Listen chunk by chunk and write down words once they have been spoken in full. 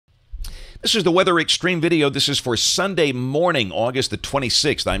This is the Weather Xtreme video. This is for Sunday morning, August the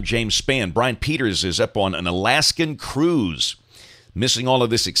 26th. I'm James Spann. Brian Peters is up on an Alaskan cruise, missing all of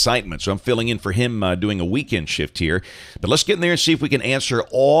this excitement, so I'm filling in for him doing a weekend shift here. But let's get in there and see if we can answer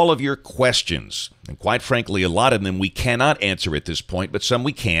all of your questions. And quite frankly, a lot of them we cannot answer at this point, but some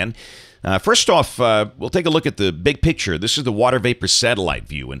we can. First off, we'll take a look at the big picture. This is the water vapor satellite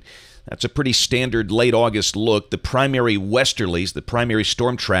view, and that's a pretty standard late August look. The primary westerlies, the primary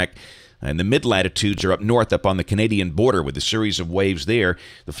storm track, and the mid-latitudes are up north, up on the Canadian border with a series of waves there.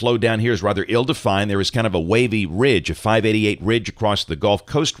 The flow down here is rather ill-defined. There is kind of a wavy ridge, a 588 ridge across the Gulf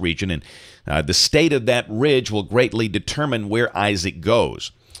Coast region, and the state of that ridge will greatly determine where Isaac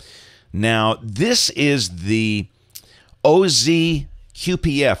goes. Now, this is the OZ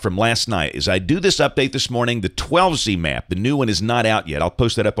QPF from last night. As I do this update this morning, the 12Z map, the new one is not out yet. I'll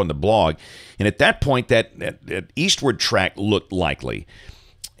post that up on the blog. And at that point, that eastward track looked likely.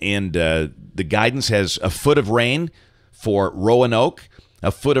 And the guidance has a foot of rain for Roanoke,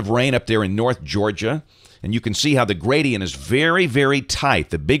 a foot of rain up there in North Georgia. And you can see how the gradient is very, very tight.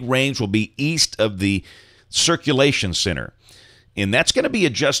 The big range will be east of the circulation center. And that's going to be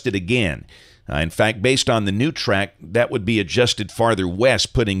adjusted again. In fact, based on the new track, that would be adjusted farther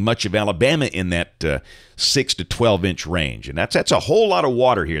west, putting much of Alabama in that 6 to 12-inch range. And that's a whole lot of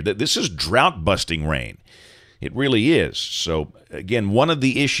water here. This is drought-busting rain. It really is. So, again, one of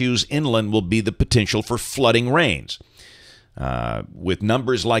the issues inland will be the potential for flooding rains. With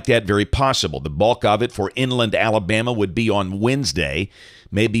numbers like that, very possible. The bulk of it for inland Alabama would be on Wednesday,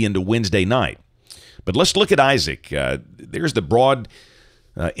 maybe into Wednesday night. But let's look at Isaac. There's the broad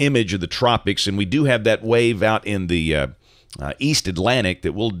image of the tropics, and we do have that wave out in the East Atlantic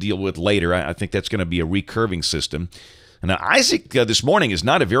that we'll deal with later. I think that's going to be a recurving system. And now, Isaac this morning is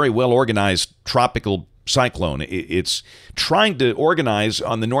not a very well-organized tropical cyclone. It's trying to organize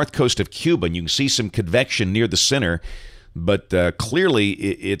on the north coast of Cuba, and you can see some convection near the center, but clearly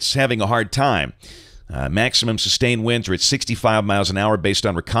it's having a hard time. Maximum sustained winds are at 65 miles an hour based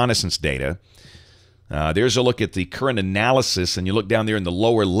on reconnaissance data. There's a look at the current analysis, and you look down there in the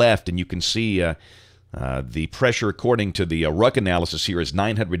lower left, and you can see the pressure according to the RUC analysis here is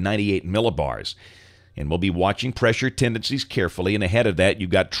 998 millibars. And we'll be watching pressure tendencies carefully. And ahead of that,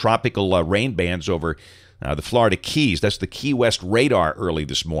 you've got tropical rain bands over the Florida Keys. That's the Key West radar early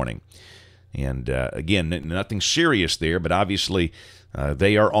this morning. And again, nothing serious there, but obviously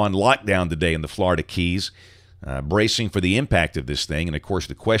they are on lockdown today in the Florida Keys, bracing for the impact of this thing. And of course,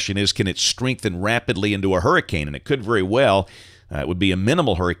 the question is, can it strengthen rapidly into a hurricane? And it could very well. It would be a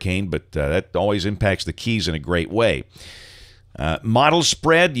minimal hurricane, but that always impacts the Keys in a great way. Model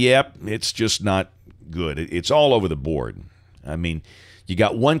spread, yep, it's just not good. It's all over the board. I mean, you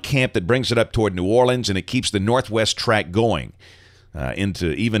got one camp that brings it up toward New Orleans, and it keeps the northwest track going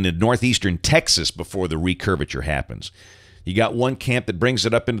into even in northeastern Texas before the recurvature happens. You got one camp that brings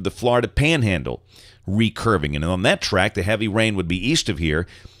it up into the Florida Panhandle, recurving. And on that track, the heavy rain would be east of here,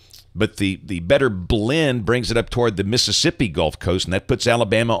 but the better blend brings it up toward the Mississippi Gulf Coast, and that puts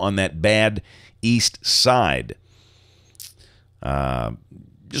Alabama on that bad east side.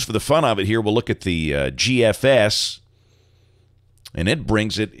 Just for the fun of it here, we'll look at the GFS, and it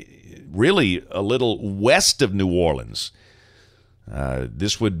brings it really a little west of New Orleans.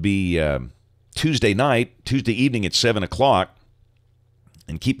 This would be Tuesday evening at 7 o'clock.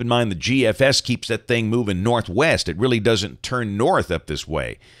 And keep in mind the GFS keeps that thing moving northwest. It really doesn't turn north up this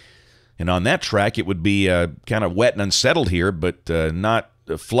way. And on that track, it would be kind of wet and unsettled here, but not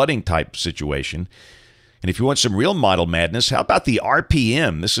a flooding type situation. And if you want some real model madness, how about the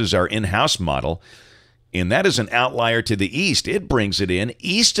RPM? This is our in-house model, and that is an outlier to the east. It brings it in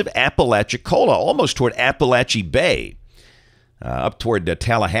east of Apalachicola, almost toward Appalachie Bay, up toward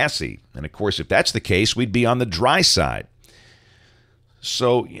Tallahassee. And, of course, if that's the case, we'd be on the dry side.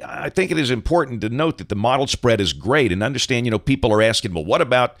 So I think it is important to note that the model spread is great, and understand, people are asking, well, what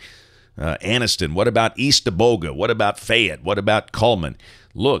about Anniston? What about East Aboga? What about Fayette? What about Cullman?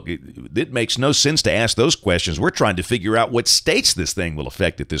 Look, it makes no sense to ask those questions. We're trying to figure out what states this thing will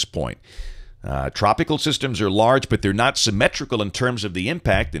affect at this point. Tropical systems are large, but they're not symmetrical in terms of the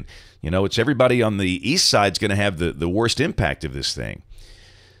impact. And, it's everybody on the east side is going to have the worst impact of this thing.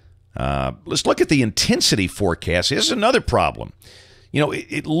 Let's look at the intensity forecast. Here's another problem.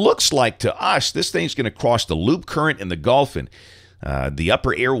 It looks like to us this thing's going to cross the loop current in the Gulf, and the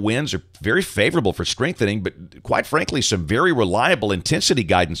upper air winds are very favorable for strengthening, but quite frankly, some very reliable intensity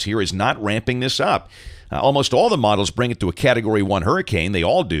guidance here is not ramping this up. Almost all the models bring it to a Category 1 hurricane. They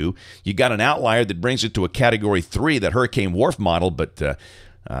all do. You got an outlier that brings it to a Category 3, that Hurricane Wharf model, but,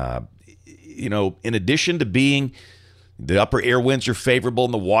 in addition to being The upper air winds are favorable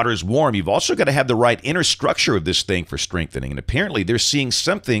and the water is warm. You've also got to have the right inner structure of this thing for strengthening. And apparently they're seeing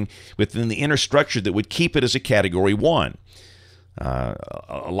something within the inner structure that would keep it as a Category 1.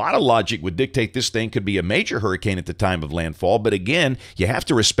 A lot of logic would dictate this thing could be a major hurricane at the time of landfall. But again, you have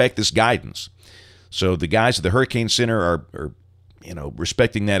to respect this guidance. So the guys at the Hurricane Center are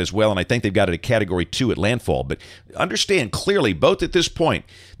respecting that as well, and I think they've got it a Category 2 at landfall. But understand clearly, both at this point,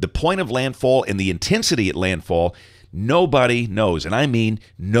 the point of landfall and the intensity at landfall, nobody knows, and I mean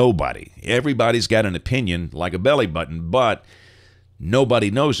nobody. Everybody's got an opinion like a belly button, but nobody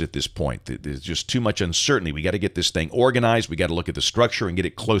knows at this point. There's just too much uncertainty. We got to get this thing organized. We got to look at the structure and get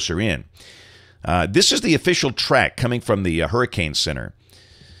it closer in. This is the official track coming from the Hurricane Center,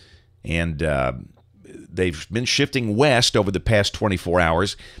 and they've been shifting west over the past 24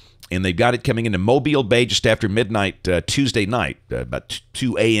 hours, and they've got it coming into Mobile Bay just after midnight Tuesday night, about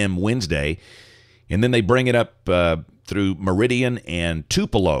 2 a.m. Wednesday, and then they bring it up through Meridian and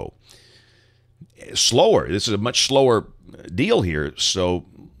Tupelo. Slower. This is a much slower deal here. So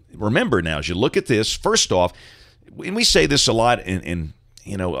remember now, as you look at this, first off, and we say this a lot, and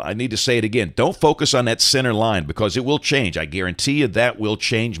I need to say it again, don't focus on that center line because it will change. I guarantee you that will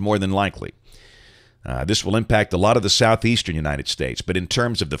change more than likely. This will impact a lot of the southeastern United States, but in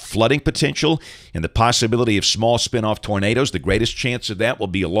terms of the flooding potential and the possibility of small spin-off tornadoes, the greatest chance of that will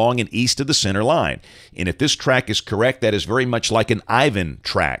be along and east of the center line. And if this track is correct, that is very much like an Ivan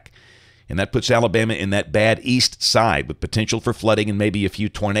track, and that puts Alabama in that bad east side with potential for flooding and maybe a few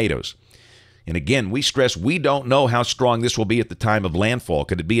tornadoes. And again, we stress we don't know how strong this will be at the time of landfall.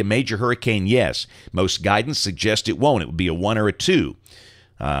 Could it be a major hurricane? Yes. Most guidance suggests it won't. It would be a 1 or a 2.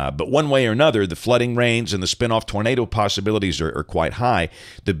 But one way or another, the flooding rains and the spin-off tornado possibilities are quite high.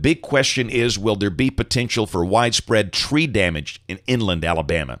 The big question is, will there be potential for widespread tree damage in inland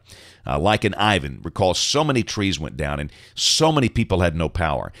Alabama? Like in Ivan, recall so many trees went down and so many people had no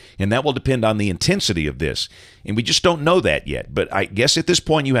power. And that will depend on the intensity of this. And we just don't know that yet. But I guess at this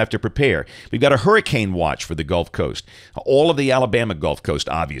point you have to prepare. We've got a hurricane watch for the Gulf Coast. All of the Alabama Gulf Coast,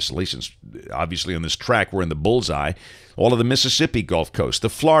 obviously, since obviously on this track we're in the bullseye. All of the Mississippi Gulf Coast, the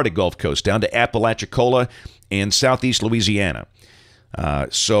Florida Gulf Coast, down to Apalachicola and southeast Louisiana.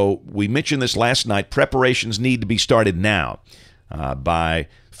 So we mentioned this last night. Preparations need to be started now by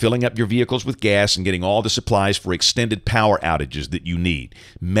filling up your vehicles with gas and getting all the supplies for extended power outages that you need,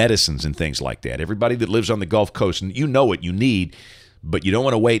 medicines and things like that. Everybody that lives on the Gulf Coast, and you know what you need, but you don't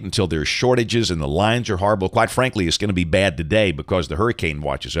want to wait until there's shortages and the lines are horrible. Quite frankly, it's going to be bad today because the hurricane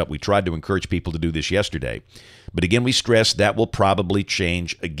watch is up. We tried to encourage people to do this yesterday. But again, we stress that will probably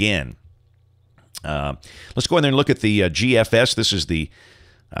change again. Let's go in there and look at the GFS. This is the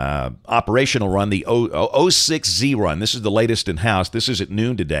operational run, the 060 run. This is the latest in-house. This is at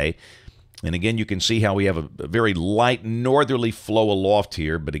noon today. And again, you can see how we have a very light northerly flow aloft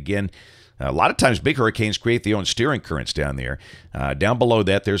here. But again, a lot of times big hurricanes create their own steering currents down there. Down below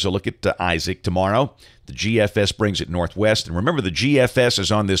that, there's a look at Isaac tomorrow. The GFS brings it northwest. And remember, the GFS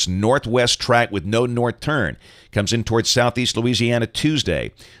is on this northwest track with no north turn. Comes in towards southeast Louisiana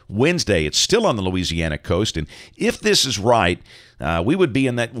Tuesday. Wednesday, it's still on the Louisiana coast. And if this is right, we would be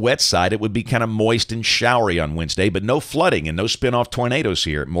in that wet side. It would be kind of moist and showery on Wednesday, but no flooding and no spin-off tornadoes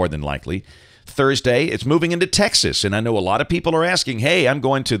here, more than likely. Thursday, it's moving into Texas. And I know a lot of people are asking, hey, I'm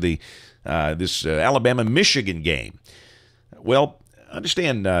going to the this Alabama-Michigan game. Well,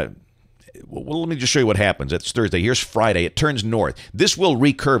 understand, well, let me just show you what happens. That's Thursday. Here's Friday. It turns north. This will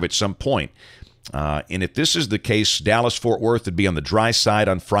recurve at some point. And if this is the case, Dallas-Fort Worth would be on the dry side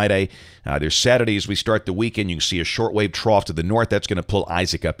on Friday. There's Saturday as we start the weekend. You can see a shortwave trough to the north. That's going to pull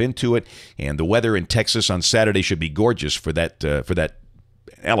Isaac up into it. And the weather in Texas on Saturday should be gorgeous for that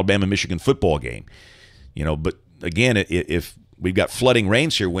Alabama-Michigan football game. But again, if we've got flooding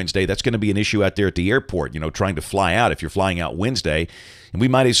rains here Wednesday, that's going to be an issue out there at the airport, trying to fly out if you're flying out Wednesday. And we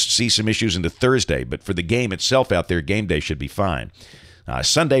might see some issues into Thursday. But for the game itself out there, game day should be fine.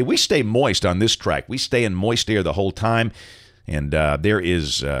 Sunday, we stay moist on this track. We stay in moist air the whole time. And there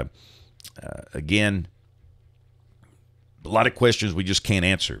is, again, a lot of questions we just can't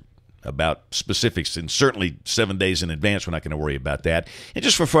answer about specifics. And certainly 7 days in advance, we're not going to worry about that. And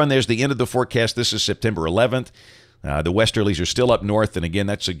just for fun, there's the end of the forecast. This is September 11th. The westerlies are still up north, and again,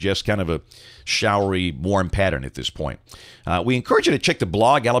 that suggests kind of a showery, warm pattern at this point. We encourage you to check the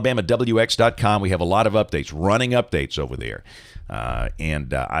blog, alabamawx.com. We have a lot of updates, running updates over there.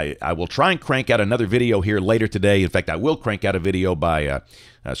 And I will try and crank out another video here later today. In fact, I will crank out a video by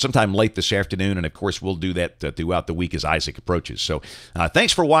sometime late this afternoon, and of course, we'll do that throughout the week as Isaac approaches. So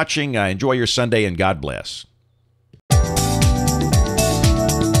thanks for watching. Enjoy your Sunday, and God bless.